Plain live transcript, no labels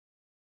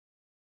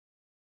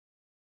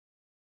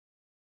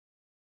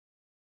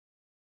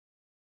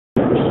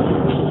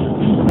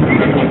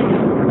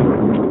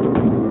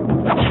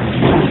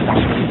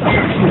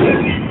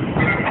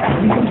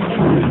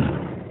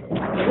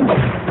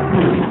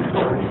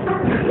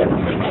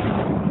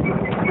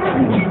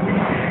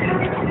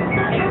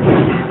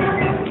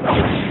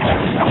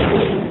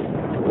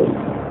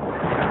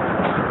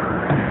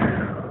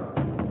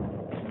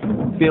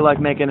feel like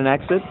making an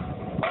exit?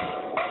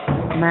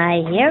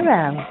 My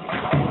hero.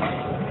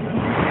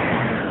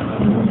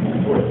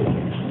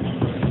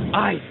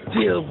 I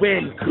still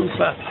win,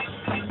 Cooper.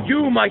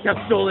 You might have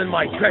stolen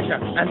my treasure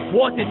and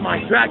thwarted my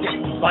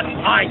dragon, but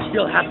I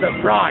still have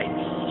the bride.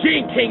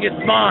 Gene King is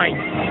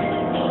mine.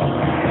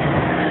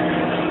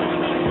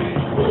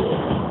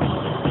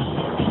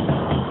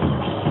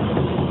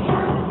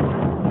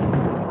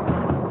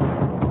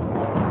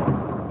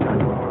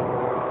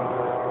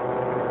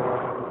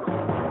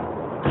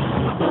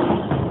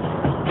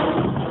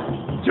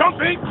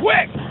 Jump in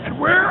quick, and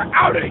we're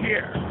out of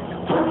here.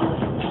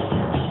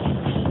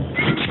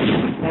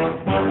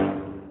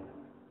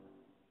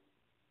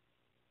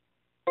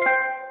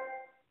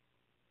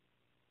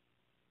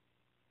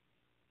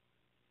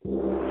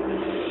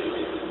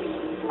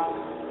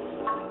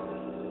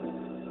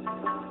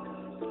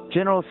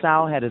 General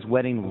Tsao had his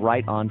wedding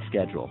right on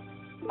schedule.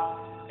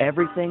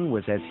 Everything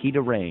was as he'd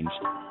arranged,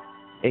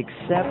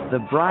 except the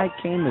bride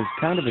came as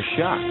kind of a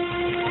shock.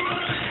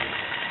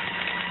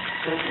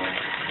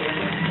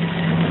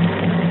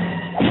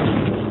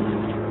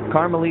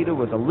 Carmelita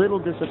was a little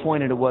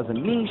disappointed it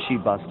wasn't me she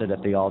busted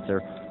at the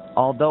altar,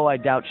 although I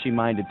doubt she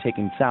minded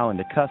taking Tsao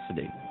into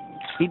custody.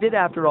 He did,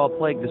 after all,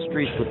 plague the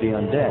streets with the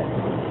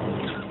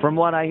undead. From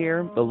what I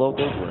hear, the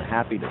locals were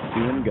happy to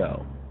see him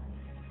go.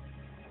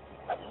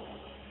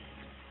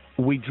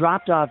 We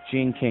dropped off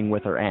Gene King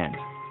with her aunt.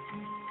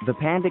 The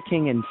Panda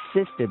King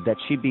insisted that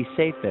she'd be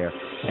safe there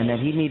and that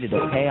he needed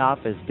to pay off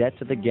his debt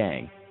to the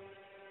gang.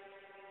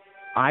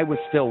 I was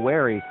still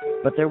wary,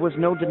 but there was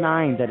no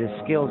denying that his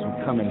skills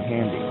would come in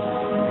handy.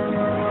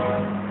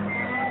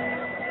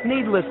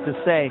 Needless to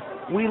say,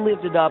 we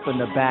lived it up in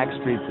the back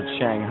streets of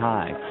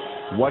Shanghai.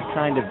 What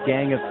kind of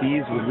gang of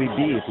thieves would we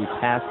be if we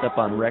passed up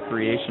on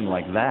recreation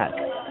like that?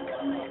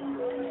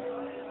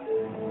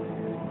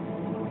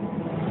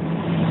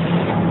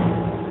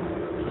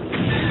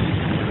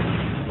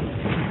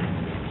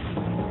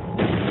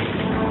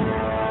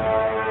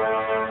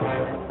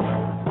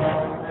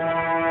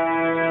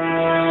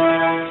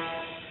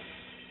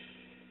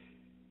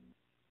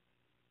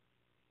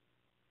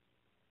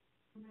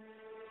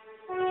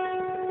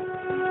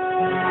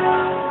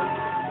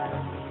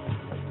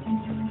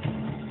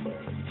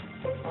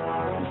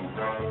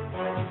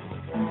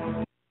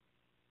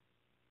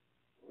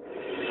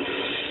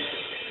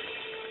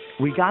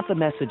 We got the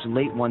message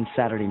late one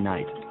Saturday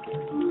night.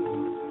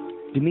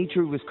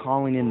 Dimitri was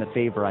calling in the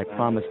favor I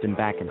promised him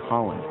back in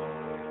Holland.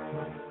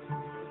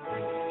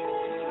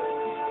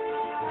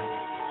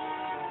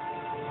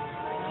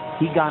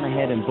 He'd gone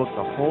ahead and booked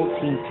the whole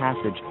team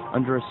passage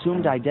under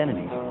assumed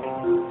identities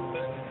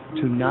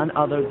to none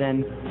other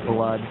than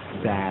Blood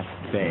Bath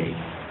Bay.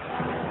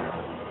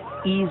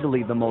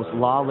 Easily the most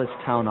lawless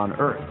town on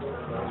Earth.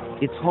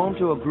 It's home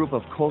to a group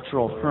of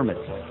cultural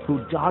hermits who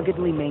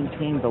doggedly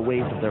maintain the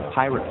ways of their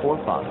pirate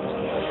forefathers.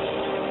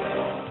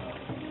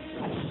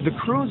 The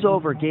cruise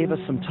over gave us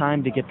some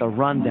time to get the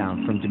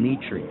rundown from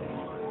Dimitri.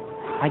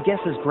 I guess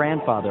his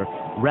grandfather,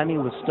 Remy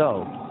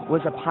Lestow,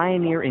 was a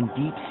pioneer in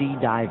deep-sea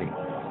diving.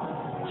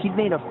 He'd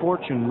made a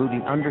fortune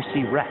looting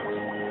undersea wrecks.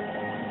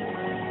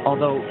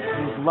 Although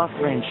his luck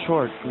ran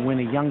short when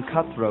a young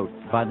cutthroat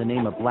by the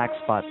name of Black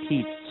Spot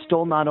Pete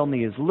stole not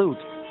only his loot,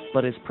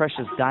 but his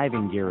precious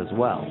diving gear as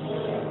well.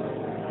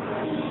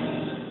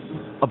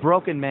 A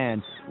broken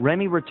man,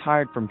 Remy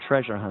retired from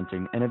treasure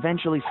hunting and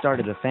eventually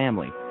started a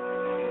family.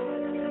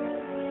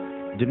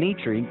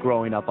 Dimitri,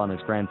 growing up on his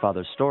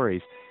grandfather's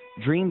stories,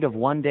 dreamed of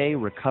one day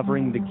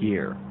recovering the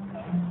gear.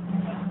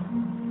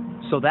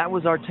 So that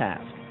was our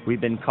task.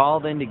 We've been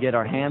called in to get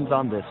our hands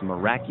on this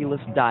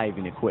miraculous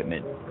diving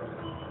equipment.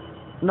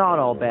 Not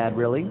all bad,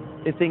 really.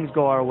 If things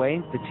go our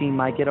way, the team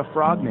might get a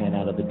frogman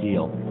out of the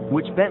deal,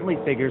 which Bentley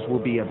figures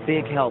will be a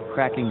big help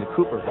cracking the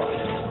Cooper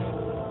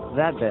vault.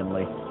 That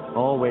Bentley,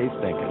 always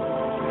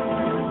thinking.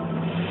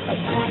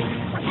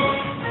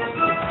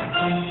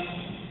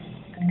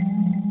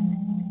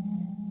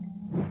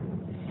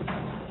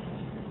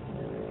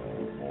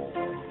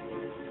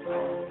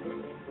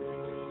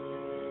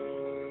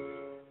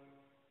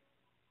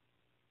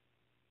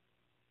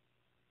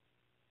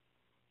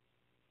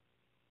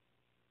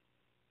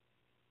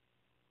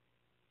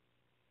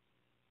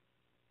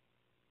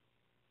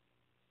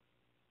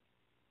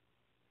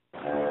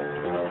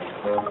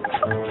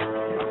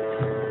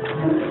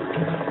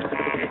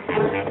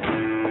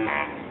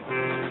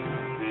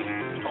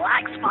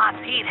 Black Spot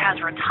Pete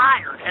has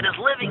retired and is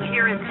living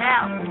here in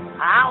town.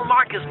 I'll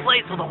mark his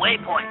place with a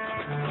waypoint.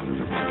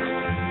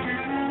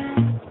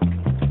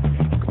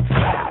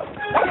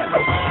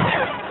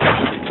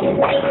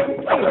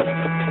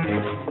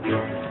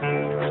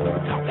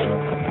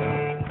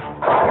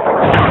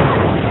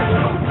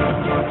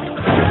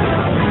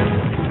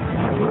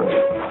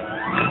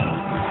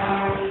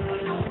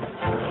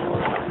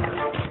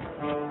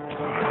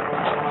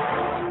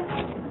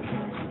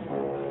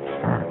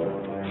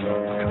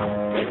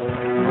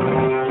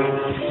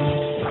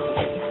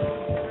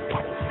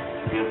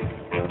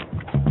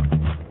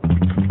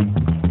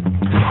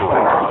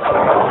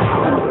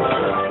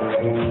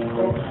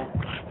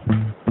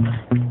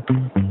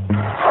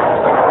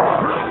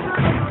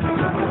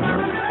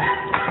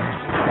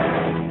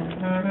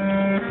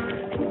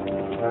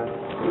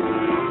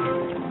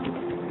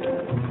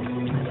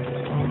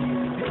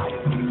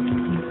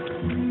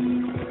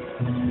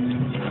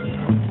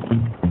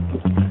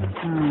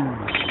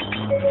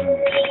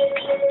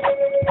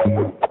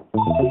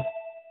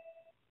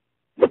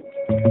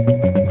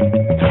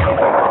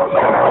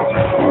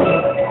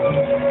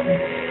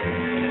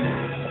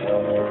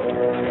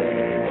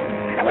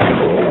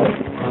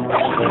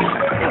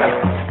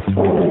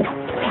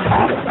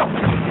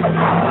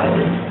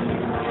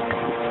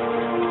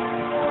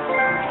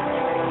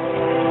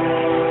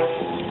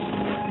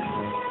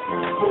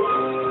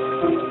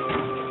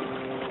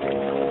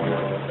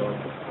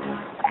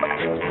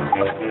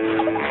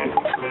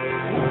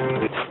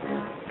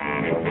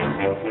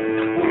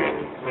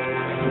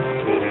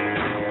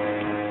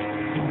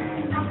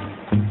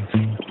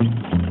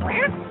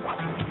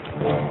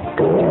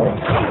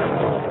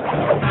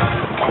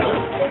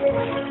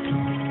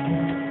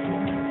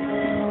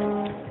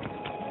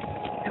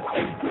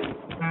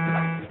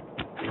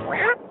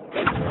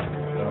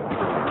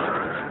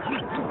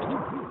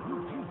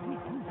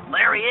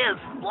 There he is,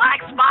 Black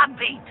Spot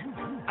Pete.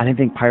 I didn't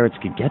think pirates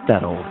could get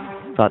that old.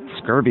 Thought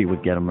scurvy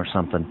would get them or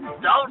something.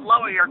 Don't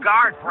lower your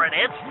guard for an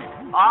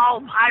instant.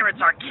 All pirates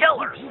are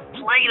killers,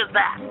 plain as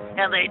that.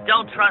 And they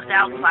don't trust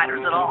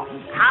outsiders at all.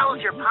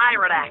 How's your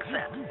pirate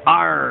accent?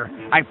 Arr,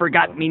 I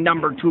forgot me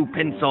number 2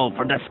 pencil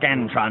for the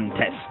Scantron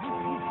test.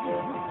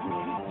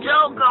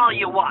 Joke all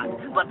you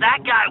want, but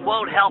that guy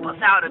won't help us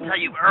out until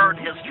you've earned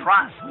his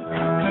trust.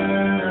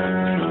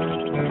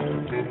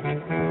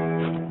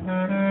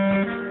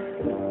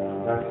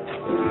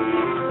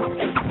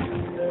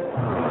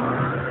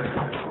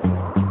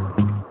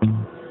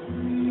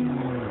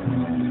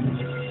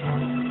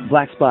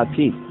 Black Spot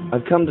Pete,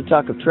 I've come to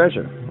talk of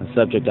treasure, a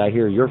subject I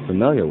hear you're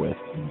familiar with.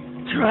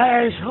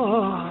 Treasure!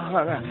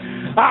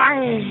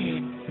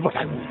 Aye! But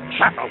I will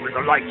chatter with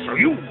the likes of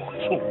you on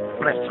so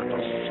blessed a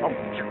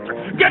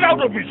subject. Get out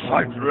of my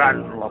sight,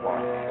 landlubber!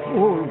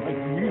 All my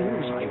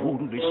years I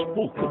only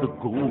spoke of the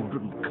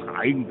golden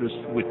kindness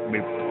with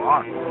me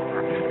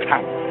partner.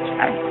 Can't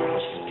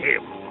taste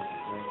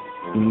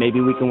him.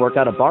 Maybe we can work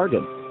out a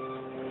bargain.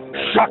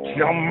 Shut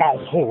your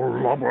mouth, hole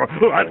lubber,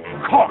 and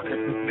cork it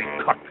with me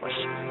cutlass.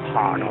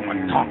 Hard on the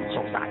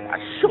tonsils, I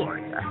assure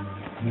you.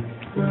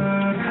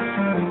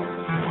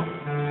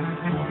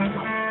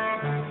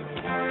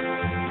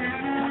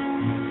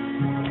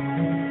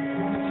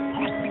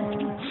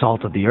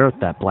 Salt of the earth,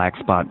 that Black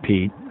Spot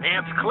Pete.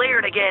 It's clear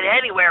to get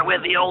anywhere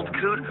with the old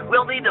coot.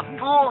 We'll need to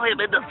fool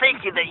him into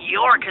thinking that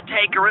you're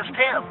cantankerous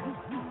Tim.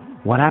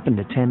 What happened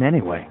to Tim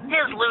anyway?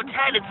 His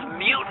lieutenants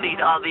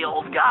mutinied on the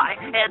old guy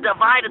and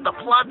divided the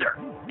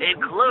plunder,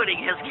 including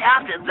his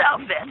captain's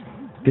outfit.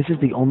 This is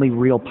the only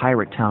real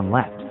pirate town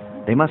left.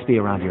 They must be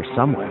around here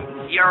somewhere.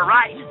 You're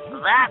right.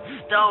 That's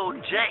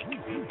Stone Jake.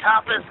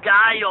 Toughest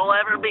guy you'll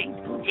ever meet.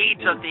 He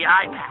took the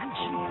eye patch.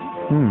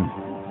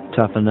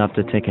 Tough enough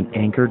to take an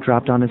anchor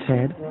dropped on his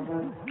head?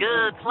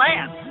 Good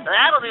plan.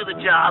 That'll do the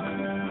job,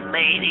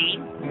 matey.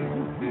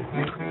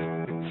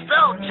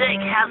 Stone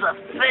Jake has a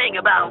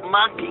thing about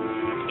monkeys.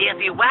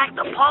 If you whack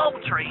the palm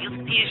trees,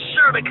 he's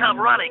sure to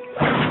come running.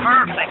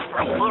 Perfect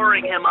for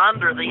luring him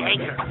under the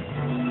anchor.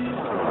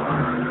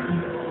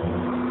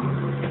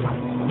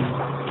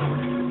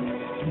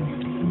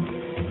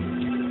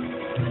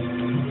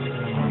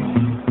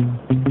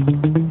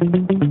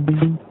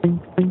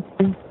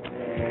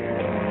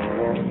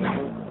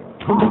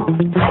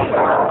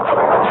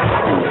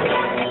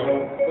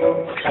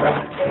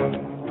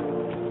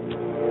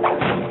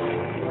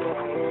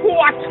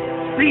 What?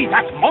 Be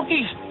that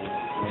monkeys?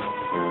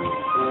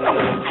 I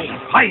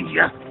find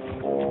you.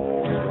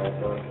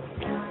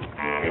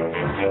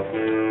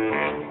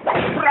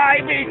 Fry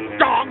me,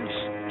 dogs!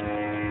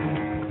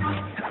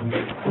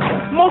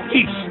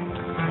 Monkeys!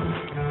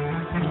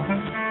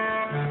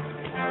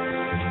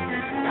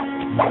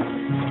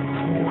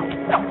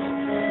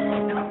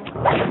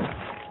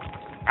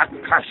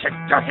 Accursed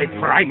dirty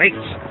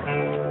primates!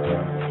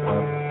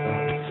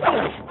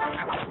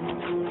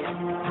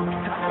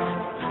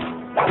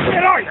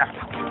 Where are you?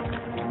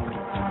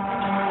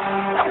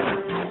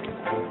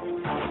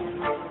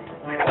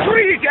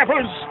 Three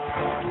devils!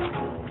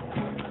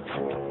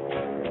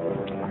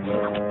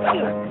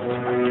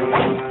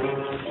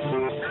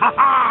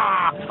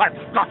 Ha-ha! I've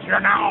got you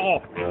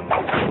now!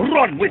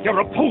 Run with your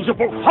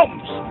opposable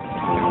thumbs!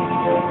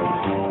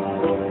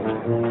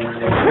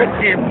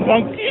 Pretty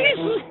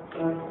monkeys!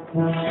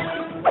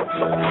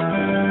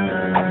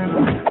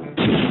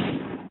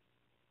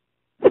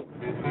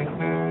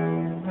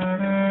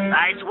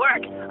 Nice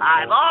work.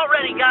 I've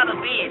already got a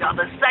bead on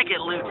the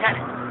second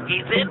lieutenant.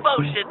 He's in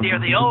motion near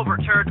the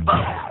overturned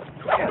boat.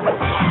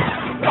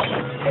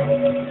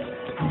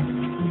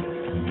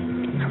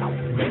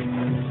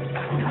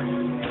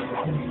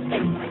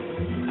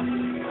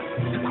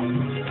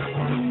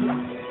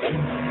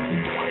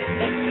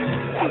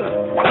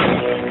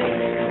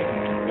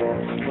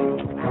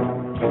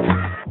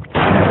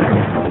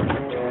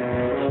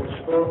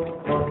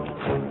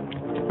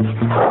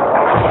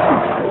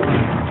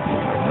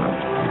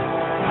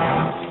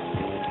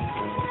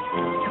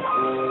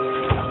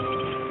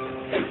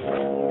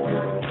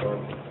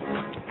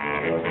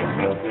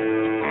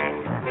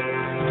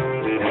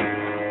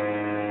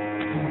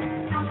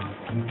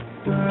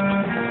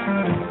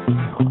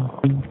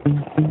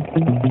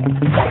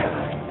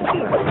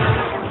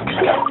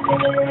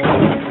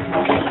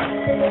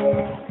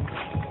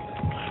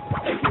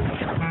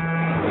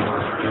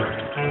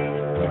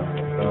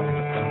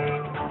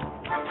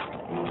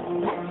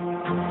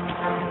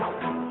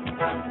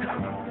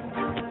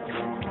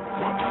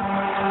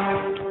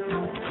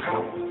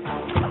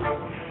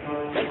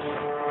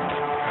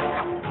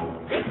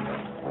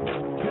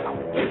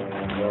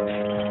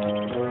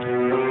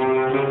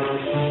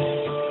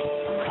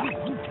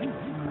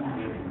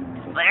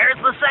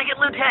 There's the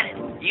second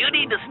lieutenant. You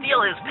need to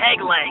steal his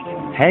peg leg.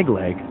 Peg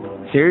leg?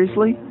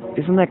 Seriously?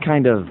 Isn't that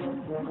kind of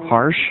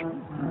harsh?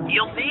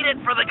 You'll need it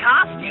for the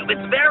costume.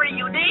 It's very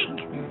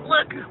unique.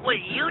 Look, what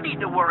you need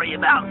to worry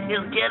about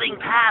is getting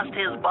past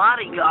his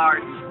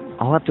bodyguards.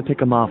 I'll have to pick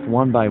them off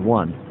one by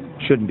one.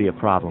 Shouldn't be a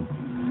problem.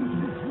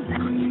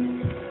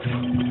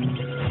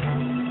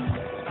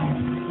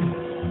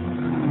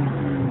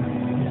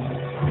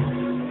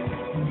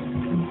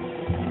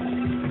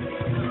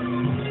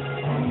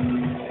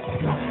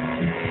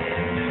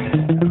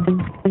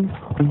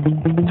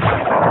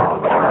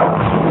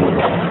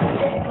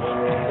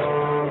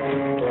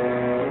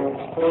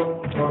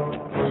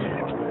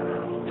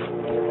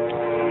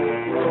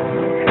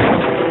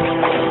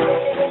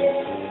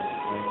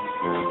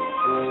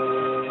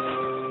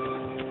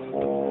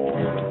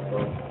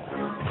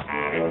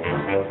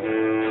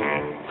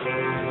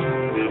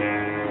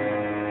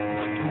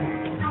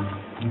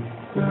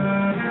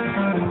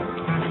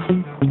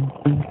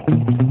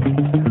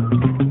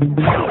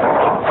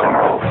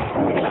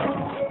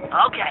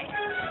 Okay,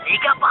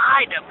 sneak up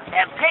behind him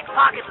and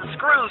pickpocket the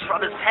screws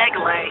from his peg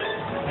leg.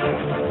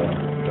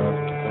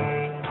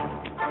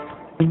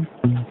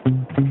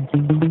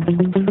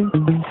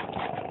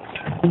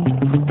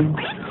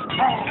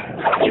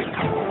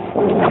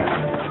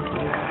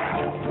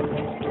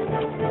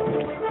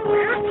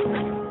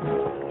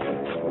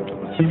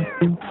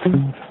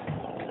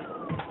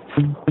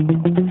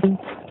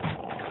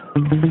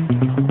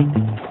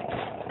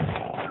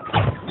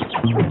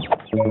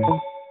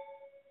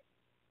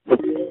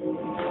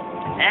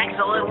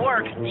 Excellent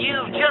work.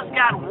 You've just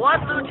got one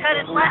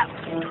lieutenant left,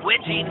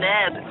 Twitchy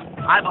Ned.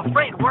 I'm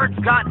afraid word's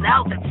gotten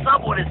out that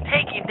someone is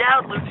taking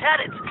down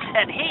lieutenants,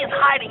 and he's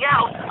hiding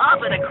out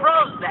up in a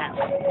crow's nest.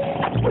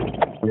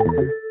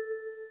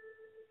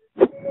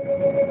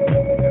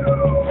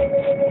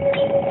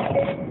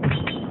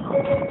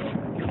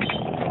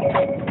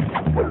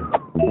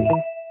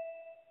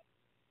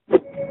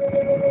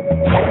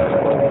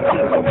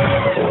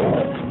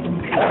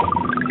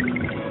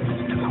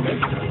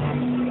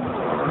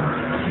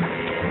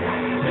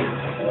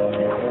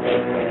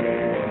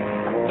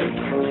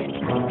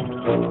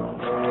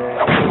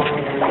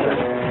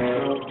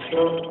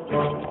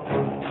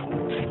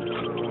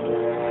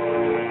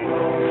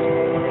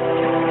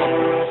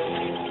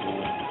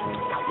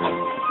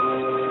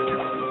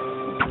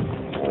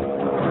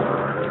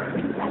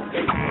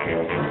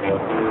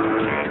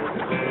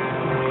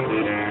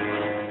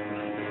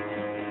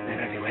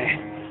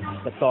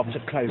 The bobs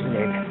are closing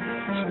in.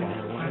 Stay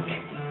awake.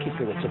 Keep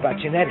your wits about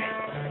your head.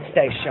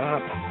 Stay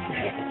sharp.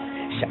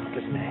 Sharp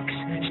as an axe.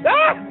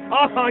 Ah!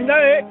 Oh, I know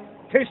it.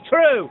 'Tis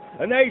true.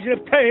 An agent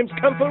of Thames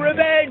come for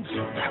revenge.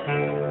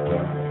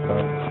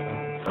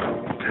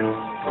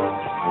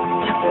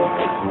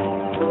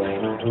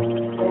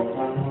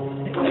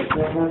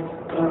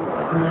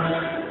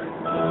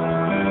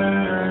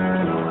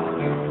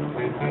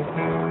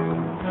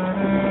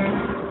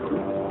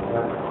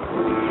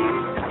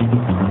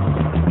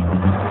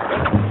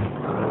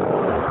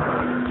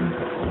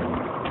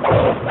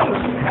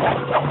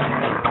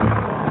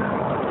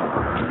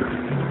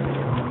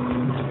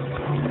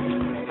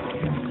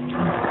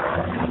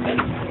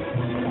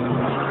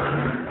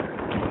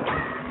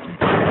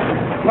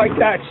 Like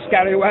that,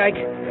 scallywag.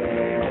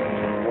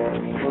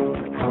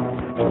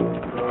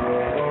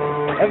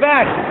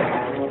 Avast!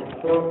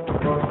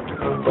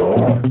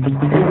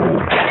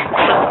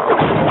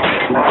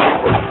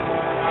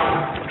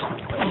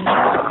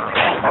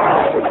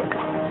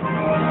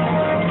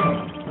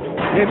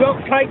 You look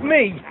like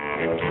me.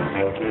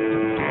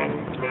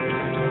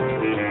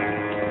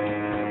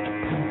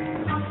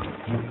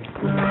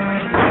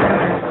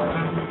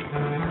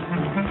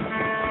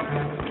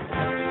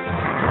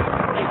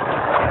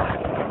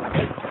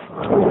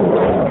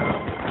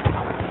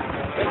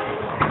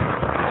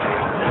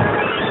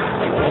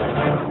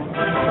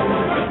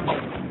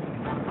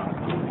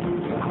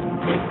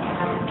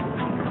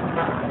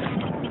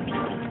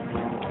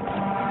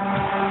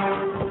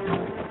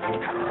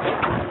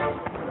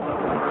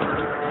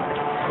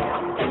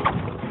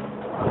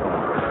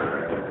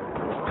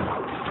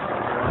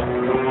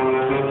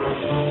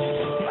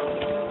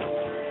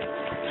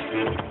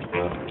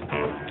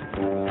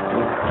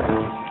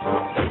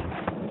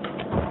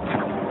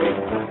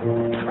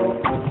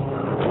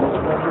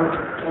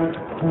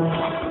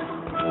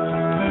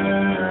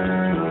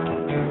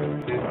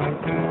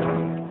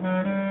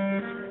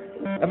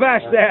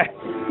 Avast there!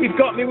 You've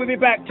got me with me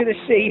back to the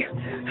sea.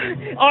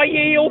 I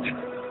yield!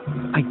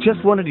 I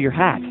just wanted your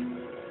hat.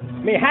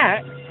 Me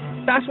hat?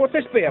 That's what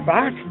this be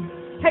about?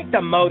 Take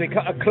the mouldy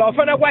cut of cloth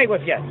and away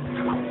with you!